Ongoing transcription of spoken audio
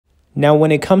Now,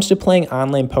 when it comes to playing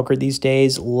online poker these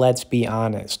days, let's be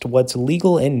honest. What's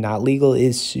legal and not legal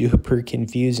is super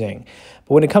confusing.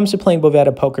 But when it comes to playing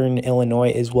Bovada poker in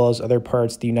Illinois as well as other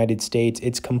parts of the United States,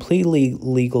 it's completely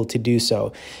legal to do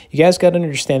so. You guys got to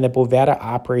understand that Bovada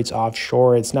operates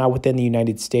offshore. It's not within the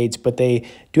United States, but they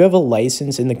do have a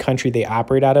license in the country they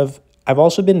operate out of. I've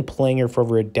also been playing here for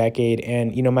over a decade,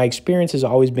 and my experience has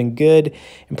always been good,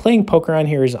 and playing poker on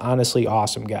here is honestly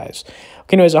awesome, guys.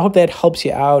 Okay, anyways, I hope that helps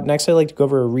you out. Next, I'd like to go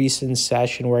over a recent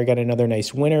session where I got another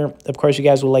nice winner. Of course, you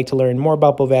guys would like to learn more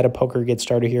about Bovada poker, get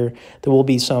started here. There will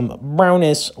be some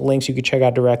bonus links you can check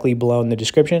out directly below in the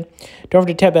description. Don't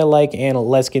forget to tap that like, and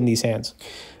let's get in these hands.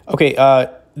 Okay,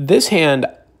 this hand,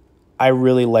 I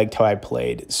really liked how I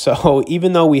played. So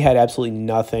even though we had absolutely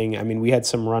nothing, I mean, we had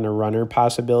some runner-runner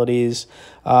possibilities,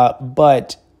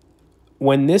 but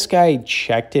when this guy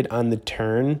checked it on the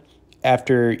turn,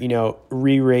 after,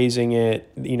 re-raising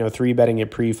it, 3-betting it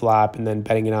pre-flop and then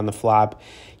betting it on the flop,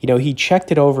 he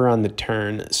checked it over on the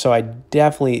turn. So I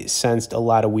definitely sensed a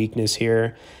lot of weakness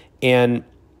here. And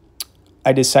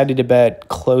I decided to bet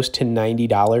close to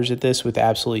 $90 at this with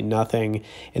absolutely nothing.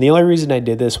 And the only reason I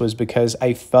did this was because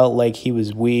I felt like he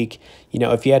was weak.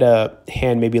 If you had a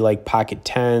hand maybe like pocket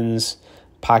tens,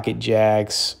 pocket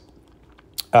jacks,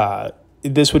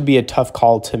 this would be a tough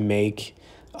call to make.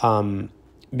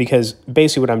 Because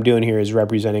basically what I'm doing here is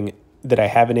representing that I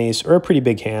have an ace or a pretty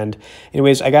big hand.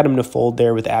 Anyways, I got him to fold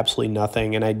there with absolutely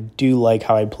nothing, and I do like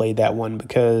how I played that one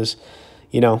because,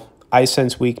 I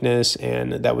sense weakness,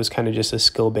 and that was kind of just a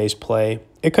skill-based play.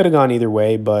 It could have gone either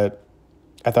way, but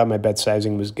I thought my bet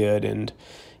sizing was good, and,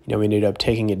 we ended up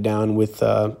taking it down with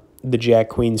the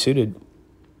jack-queen suited.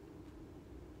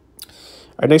 All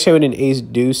right, next I had an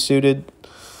ace-deuce suited.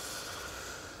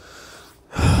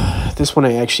 This one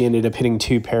I actually ended up hitting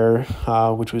 2-pair,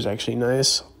 which was actually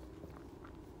nice.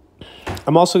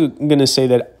 I'm also going to say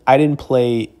that I didn't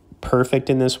play perfect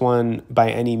in this one by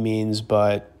any means,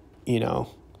 but,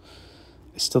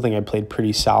 I still think I played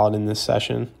pretty solid in this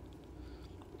session.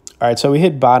 All right, so we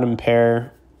hit bottom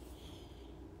pair.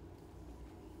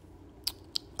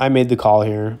 I made the call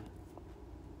here.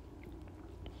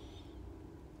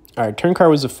 All right, turn card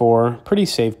was a 4, pretty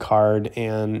safe card,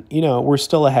 and, we're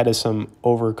still ahead of some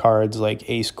over cards like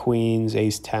ace-queens,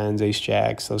 ace-tens,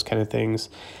 ace-jacks, those kind of things.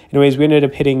 Anyways, we ended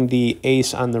up hitting the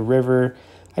ace on the river.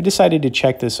 I decided to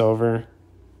check this over.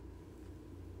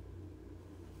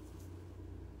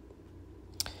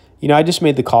 I just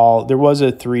made the call. There was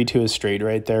a 3 to a straight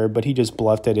right there, but he just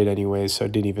bluffed at it anyways, so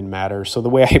it didn't even matter. So the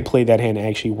way I played that hand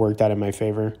actually worked out in my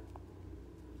favor.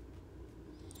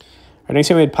 All right, next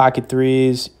time we had pocket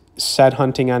threes. Set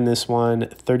hunting on this one,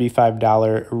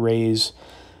 $35 raise,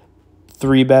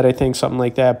 3-bet, I think, something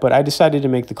like that. But I decided to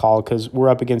make the call because we're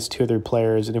up against 2 other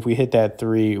players, and if we hit that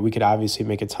 3, we could obviously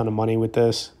make a ton of money with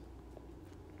this.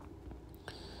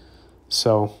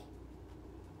 So,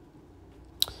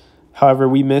 however,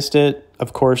 we missed it.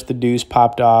 Of course, the deuce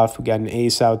popped off. We got an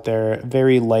ace out there.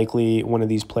 Very likely one of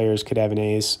these players could have an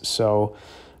ace, so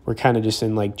we're kind of just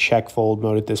in like check fold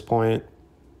mode at this point.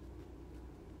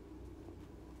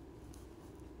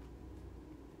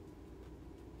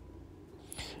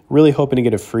 Really hoping to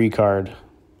get a free card.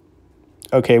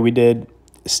 Okay, we did.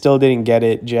 Still didn't get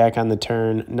it. Jack on the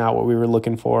turn. Not what we were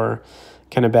looking for.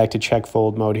 Kind of back to check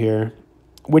fold mode here,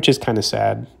 which is kind of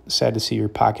sad. Sad to see your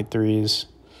pocket threes,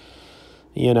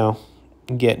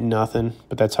 get nothing.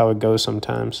 But that's how it goes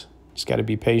sometimes. Just got to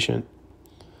be patient.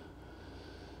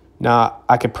 Now,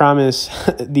 I could promise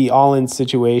the all-in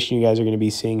situation you guys are going to be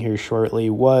seeing here shortly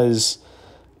was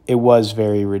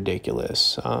very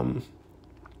ridiculous.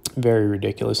 Very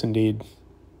ridiculous indeed.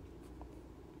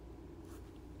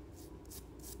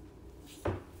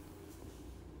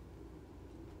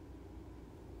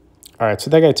 All right, so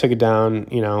that guy took it down.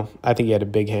 I think he had a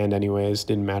big hand anyways.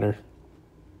 Didn't matter.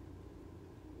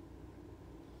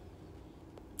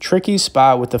 Tricky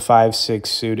spot with the 5-6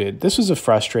 suited. This was a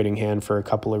frustrating hand for a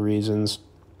couple of reasons.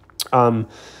 I'll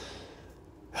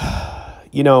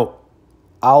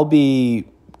be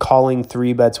calling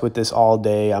 3-bets with this all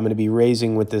day. I'm going to be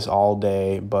raising with this all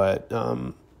day, but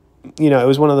it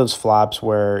was one of those flops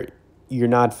where you're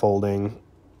not folding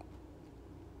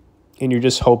and you're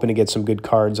just hoping to get some good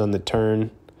cards on the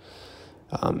turn.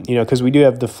 Because we do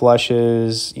have the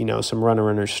flushes, some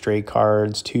runner straight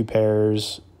cards, 2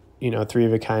 pairs, 3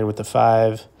 of a kind with the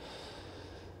 5.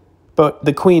 But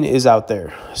the queen is out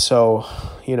there, so,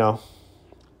 you don't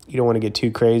want to get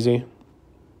too crazy.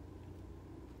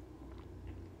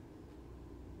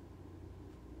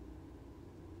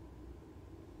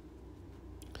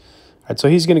 All right, so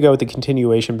he's going to go with the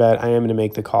continuation bet. I am going to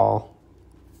make the call.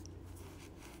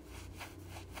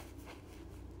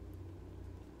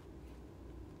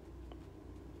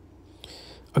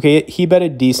 Okay, he bet a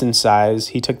decent size.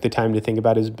 He took the time to think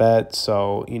about his bet.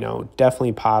 So, you know,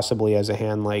 definitely possibly as a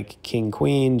hand like king,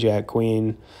 queen, jack,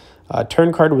 queen.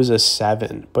 Turn card was a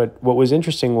 7. But what was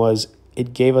interesting was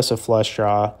it gave us a flush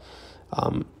draw,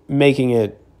 making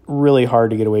it really hard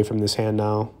to get away from this hand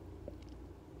now.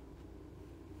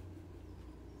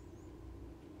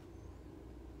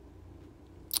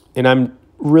 And I'm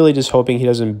really just hoping he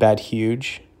doesn't bet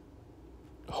huge.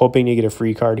 Hoping to get a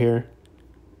free card here.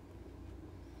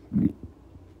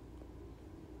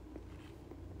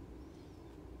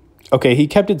 Okay, he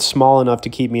kept it small enough to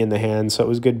keep me in the hand, so it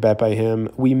was a good bet by him.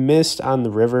 We missed on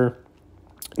the river.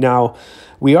 Now,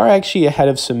 we are actually ahead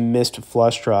of some missed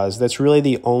flush draws. That's really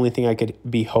the only thing I could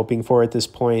be hoping for at this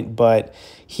point, but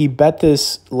he bet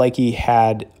this like he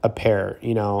had a pair,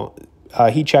 you know.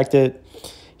 He checked it.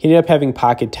 He ended up having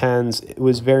pocket 10s. It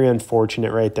was very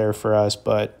unfortunate right there for us,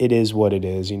 but it is what it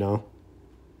is, you know.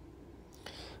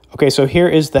 Okay, so here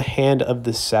is the hand of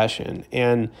the session,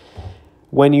 and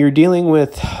when you're dealing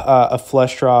with a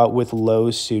flush draw with low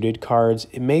suited cards,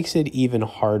 it makes it even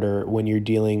harder when you're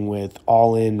dealing with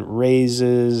all-in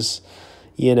raises,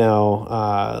 you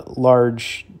know,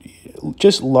 large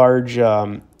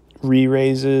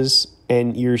re-raises,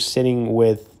 and you're sitting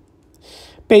with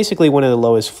basically one of the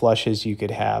lowest flushes you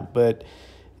could have. But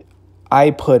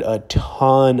I put a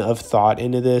ton of thought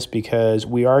into this because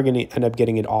we are going to end up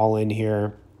getting it all in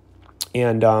here.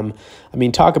 And, I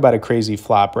mean, talk about a crazy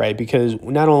flop, right? Because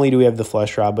not only do we have the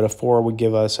flush draw, but a 4 would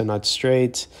give us a nut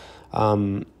straight,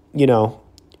 you know.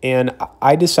 And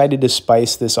I decided to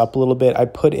spice this up a little bit. I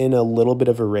put in a little bit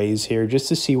of a raise here just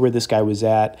to see where this guy was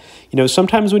at. You know,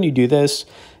 sometimes when you do this,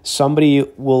 somebody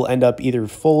will end up either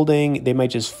folding. They might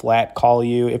just flat call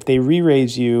you. If they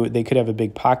re-raise you, they could have a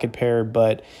big pocket pair.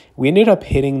 But we ended up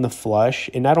hitting the flush.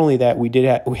 And not only that, we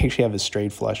actually have a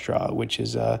straight flush draw, which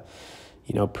is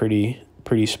you know, pretty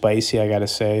spicy, I gotta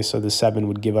say. So the 7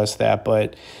 would give us that,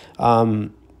 but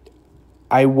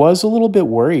I was a little bit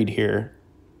worried here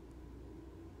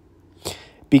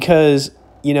because,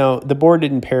 you know, the board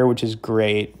didn't pair, which is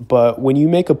great, but when you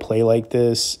make a play like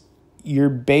this, you're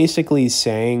basically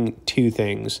saying two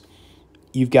things.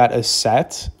 You've got a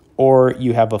set or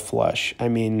you have a flush. I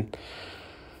mean,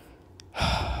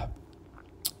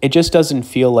 it just doesn't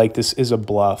feel like this is a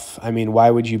bluff. I mean,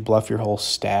 why would you bluff your whole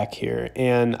stack here?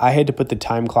 And I had to put the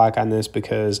time clock on this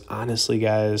because, honestly,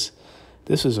 guys,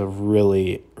 this is a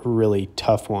really, really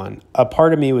tough one. A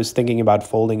part of me was thinking about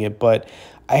folding it, but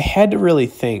I had to really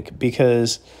think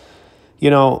because,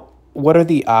 you know, what are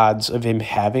the odds of him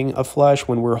having a flush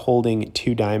when we're holding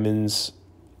 2 diamonds?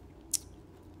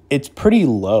 It's pretty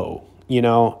low, you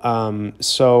know?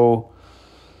 So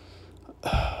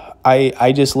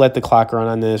I just let the clock run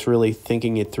on this, really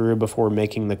thinking it through before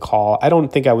making the call. I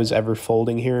don't think I was ever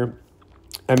folding here.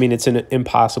 I mean, it's an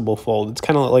impossible fold. It's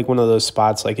kind of like one of those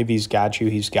spots, like if he's got you,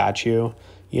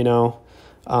 you know?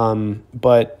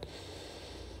 But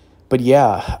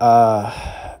yeah,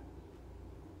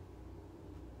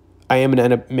 I am going to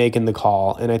end up making the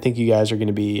call, and I think you guys are going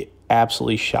to be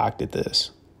absolutely shocked at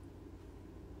this.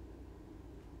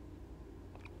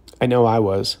 I know I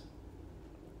was.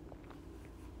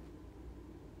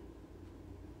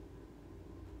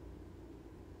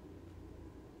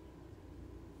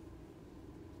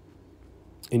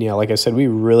 And yeah, like I said, we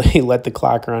really let the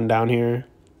clock run down here.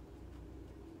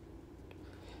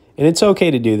 And it's okay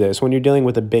to do this. When you're dealing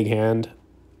with a big hand,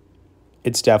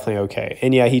 it's definitely okay.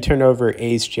 And yeah, he turned over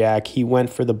ace-jack. He went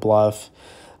for the bluff.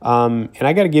 And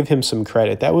I got to give him some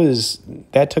credit.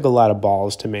 That took a lot of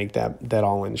balls to make that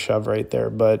all-in shove right there.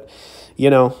 But, you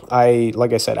know,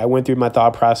 like I said, I went through my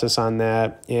thought process on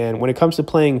that. And when it comes to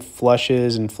playing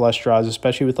flushes and flush draws,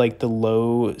 especially with like the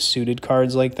low suited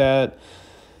cards like that,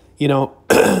 you know,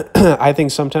 I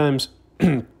think sometimes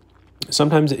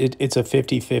it's a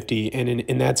 50-50. And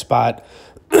in that spot,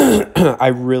 I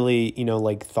really, you know,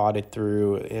 like thought it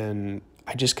through and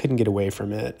I just couldn't get away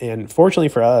from it. And fortunately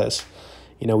for us,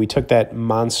 you know, we took that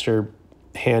monster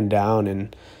hand down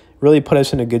and really put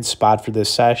us in a good spot for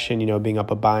this session, you know, being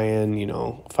up a buy-in, you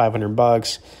know,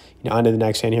 $500. You know, on to the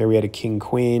next hand here, we had a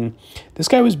king-queen. This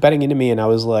guy was betting into me, and I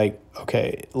was like,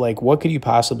 okay, like, what could you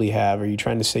possibly have? Are you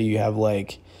trying to say you have,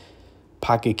 like,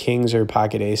 pocket kings or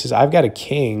pocket aces? I've got a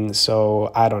king,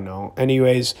 so I don't know.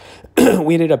 Anyways,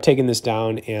 we ended up taking this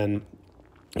down, and,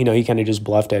 you know, he kind of just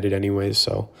bluffed at it anyways,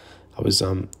 so I was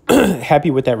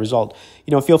happy with that result.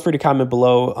 You know, feel free to comment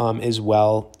below as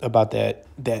well about that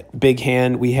big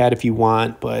hand we had if you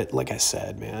want. But like I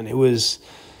said, man, it was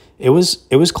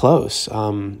close.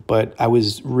 But I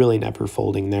was really never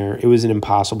folding there. It was an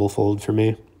impossible fold for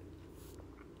me.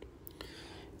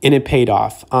 and it paid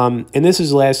off. And this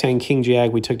is the last hand, King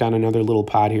Jack. We took down another little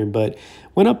pot here, but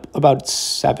went up about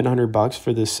 $700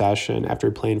 for this session after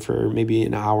playing for maybe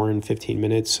an hour and 15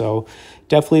 minutes. So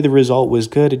definitely the result was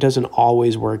good. It doesn't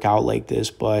always work out like this,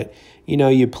 but you know,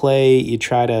 you play, you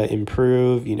try to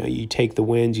improve, you know, you take the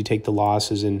wins, you take the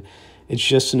losses, and it's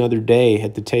just another day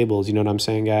at the tables. You know what I'm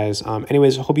saying, guys?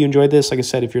 Anyways, I hope you enjoyed this. Like I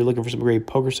said, if you're looking for some great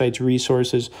poker sites,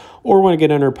 resources, or want to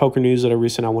get under poker news that I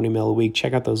recent on one email a week,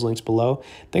 check out those links below.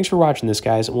 Thanks for watching this,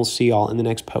 guys, and we'll see y'all in the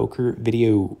next poker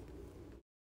video.